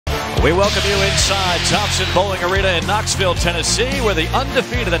We welcome you inside Thompson Bowling Arena in Knoxville, Tennessee, where the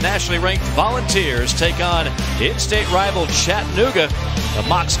undefeated and nationally ranked Volunteers take on in-state rival Chattanooga. The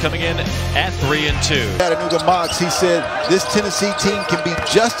Mocs coming in at 3-2. Chattanooga Mocs, he said this Tennessee team can be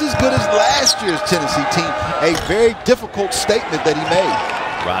just as good as last year's Tennessee team. A very difficult statement that he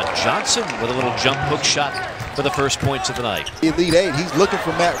made. Rod Johnson with a little jump hook shot for the first points of the night. Elite Eight, he's looking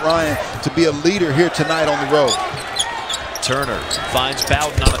for Matt Ryan to be a leader here tonight on the road. Turner finds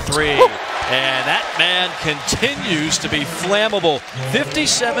Bowden on a three, and that man continues to be flammable.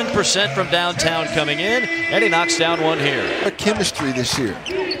 57% from downtown coming in, and he knocks down one here. Their chemistry this year.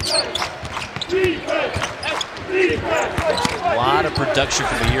 A lot of production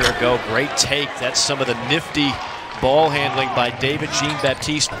from a year ago. Great take. That's some of the nifty ball handling by David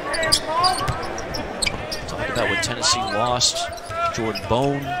Jean-Baptiste. Talk about what Tennessee lost. Jordan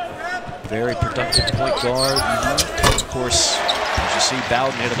Bone, very productive point guard. Of course, as you see,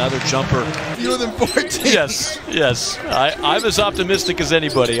 Bowden hit another jumper. Fewer than 14. Yes. I'm as optimistic as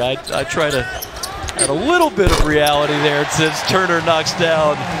anybody. I try to add a little bit of reality there since Turner knocks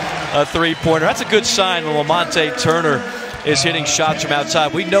down a three-pointer. That's a good sign when Lamonte Turner is hitting shots from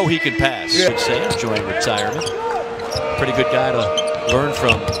outside. We know he can pass. Yeah. I'd say, enjoying retirement. Pretty good guy to learn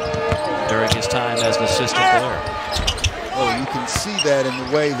from during his time as an assistant there. Oh, you can see that in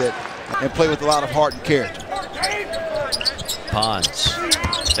the way that, and play with a lot of heart and character. Pons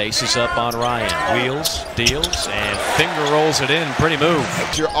faces up on Ryan, wheels, deals, and finger rolls it in. Pretty move.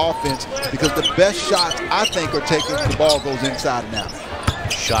 It's your offense, because the best shots, I think, are taken when the ball goes inside and out.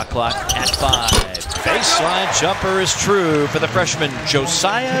 Shot clock at 5. Baseline jumper is true for the freshman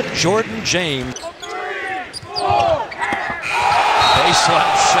Josiah Jordan James.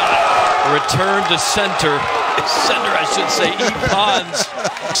 Baseline shot, return to center. I should say, E. Pons.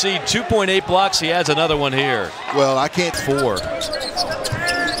 See, 2.8 blocks. He adds another one here. Well, I can't. 4.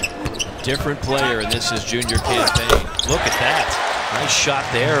 Different player in this his junior campaign. Look at that. Nice shot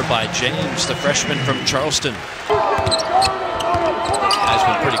there by James, the freshman from Charleston. Guy's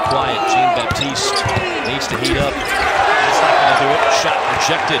been pretty quiet. Jean-Baptiste needs to heat up. That's not going to do it. Shot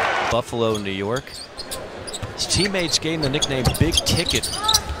rejected. Buffalo, New York. His teammates gave him the nickname Big Ticket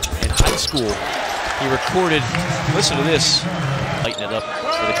in high school. He recorded, listen to this, lighten it up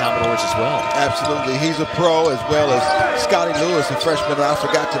for the Commodores as well. Absolutely. He's a pro, as well as Scotty Lewis, a freshman I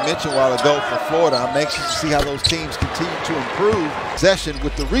forgot to mention a while ago for Florida. I'm anxious to see how those teams continue to improve possession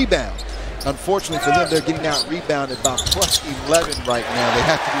with the rebound. Unfortunately for them, they're getting out rebounded by plus 11 right now. They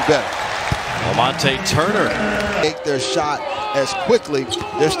have to do better. Lamonte Turner. Take their shot as quickly.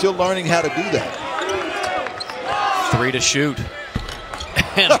 They're still learning how to do that. 3 to shoot.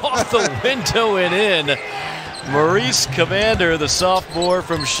 And off the window and in. Maurice Commander, the sophomore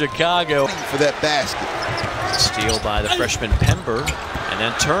from Chicago. For that basket. Steal by the freshman Pember, and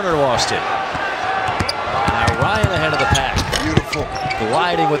then Turner lost it. Now Ryan ahead of the pack. Beautiful.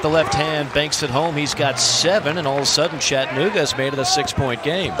 Gliding with the left hand, banks it home. He's got 7, and all of a sudden Chattanooga has made it a 6-point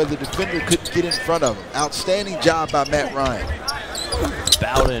game. The defender couldn't get in front of him. Outstanding job by Matt Ryan.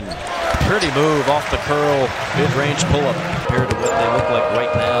 Bowden, pretty move off the curl, mid-range pull-up. Compared to what they look like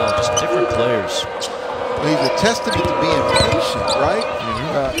right now, just different players. Well, he's a testament to being patient, right?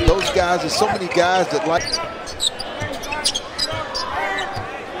 Those guys, there's so many guys that like.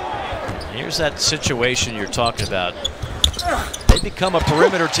 Here's that situation you're talking about. They become a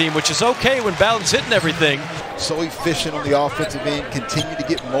perimeter team, which is okay when Bowden's hitting everything. So efficient on the offensive end, continue to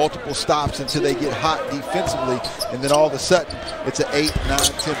get multiple stops until they get hot defensively, and then all of a sudden, it's an 8, 9,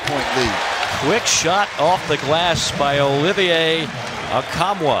 10-point lead. Quick shot off the glass by Olivier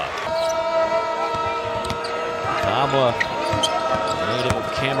Akamwa. Akamwa, native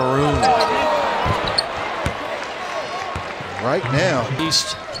of Cameroon. Right now,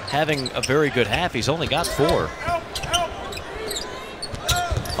 He's having a very good half. He's only got 4.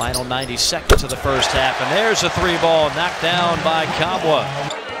 Final 90 seconds of the first half, and there's a 3-ball knocked down by Kamwa.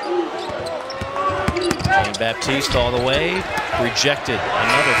 Jean-Baptiste all the way, rejected,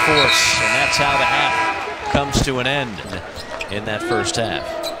 another force, and that's how the half comes to an end in that first half.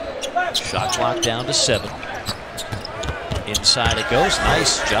 Shot clock down to 7. Inside it goes,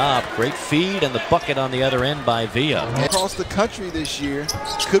 nice job, great feed, and the bucket on the other end by Villa. Across the country this year,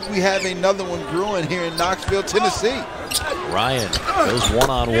 could we have another one brewing here in Knoxville, Tennessee? Ryan goes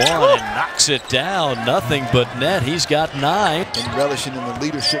one-on-one and knocks it down. Nothing but net. He's got 9. And relishing in the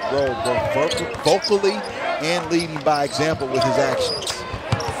leadership role, both vocally and leading by example with his actions.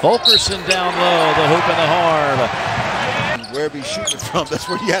 Fulkerson down low, the hoop and the harm. Wherever he's shooting from, that's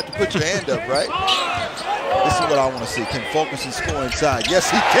where you have to put your hand up, right? This is what I want to see. Can Fulkerson score inside? Yes,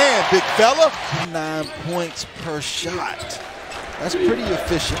 he can, big fella. 9 points per shot. That's pretty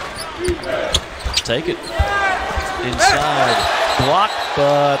efficient. Take it. Inside. Block,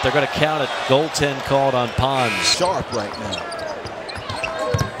 but they're going to count it. Goaltend called on Pons. Sharp right now.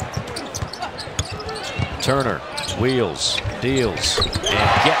 Turner wheels, deals,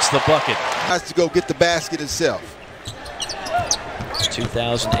 and gets the bucket. Has to go get the basket himself.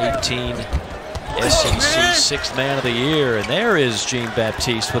 2018 SEC Sixth Man of the Year, and there is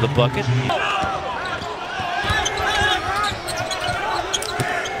Jean-Baptiste with a bucket.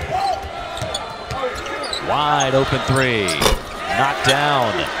 Wide open three, knocked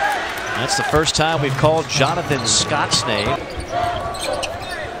down. That's the first time we've called Jonathan Scott's name.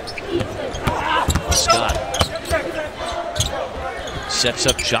 Scott sets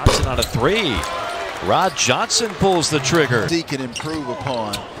up Johnson on a three. Rod Johnson pulls the trigger. He can improve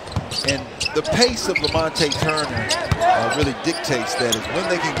upon, and the pace of Lamonte Turner really dictates that is when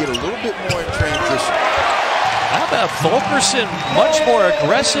they can get a little bit more in transition. How about Fulkerson? Much more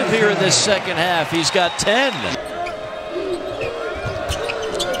aggressive here in this second half. He's got 10.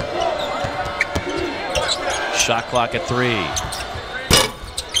 Shot clock at 3.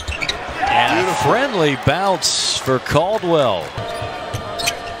 And a friendly bounce for Caldwell.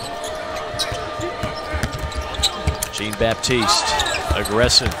 Jean-Baptiste,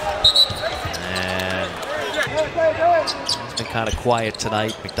 aggressive. And it's been kind of quiet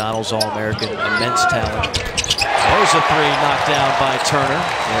tonight. McDonald's All-American, immense talent. There's a three knocked down by Turner.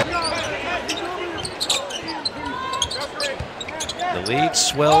 The lead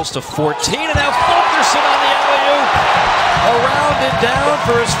swells to 14, and now Fulkerson on the alley-oop. Around and down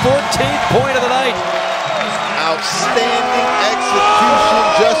for his 14th point of the night. Outstanding execution.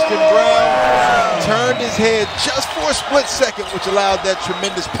 Justin Brown turned his head just for a split second, which allowed that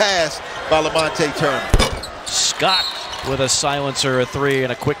tremendous pass by Lamonte Turner. Scott with a silencer, a three,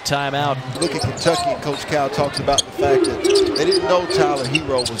 and a quick timeout. Look at Kentucky, and Coach Cal talks about the fact that they didn't know Tyler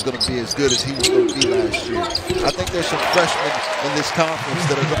Hero was going to be as good as he was going to be last year. I think there's some freshmen in this conference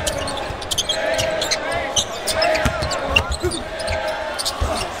that are going to...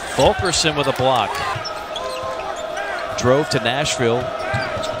 Fulkerson with a block. Drove to Nashville.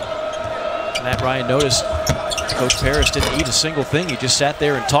 Matt Ryan noticed Coach Paris didn't eat a single thing. He just sat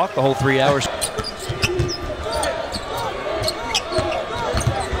there and talked the whole 3 hours.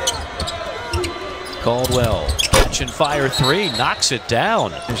 Caldwell, catch and fire three, knocks it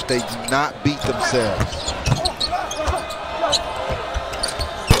down. They do not beat themselves.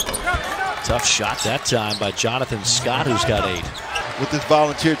 Tough shot that time by Jonathan Scott, who's got 8. With this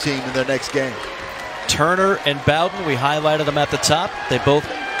volunteer team in their next game. Turner and Bowden, we highlighted them at the top. They both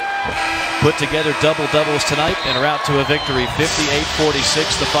put together double-doubles tonight and are out to a victory.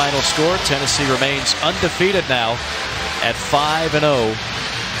 58-46 the final score. Tennessee remains undefeated now at 5-0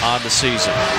 on the season.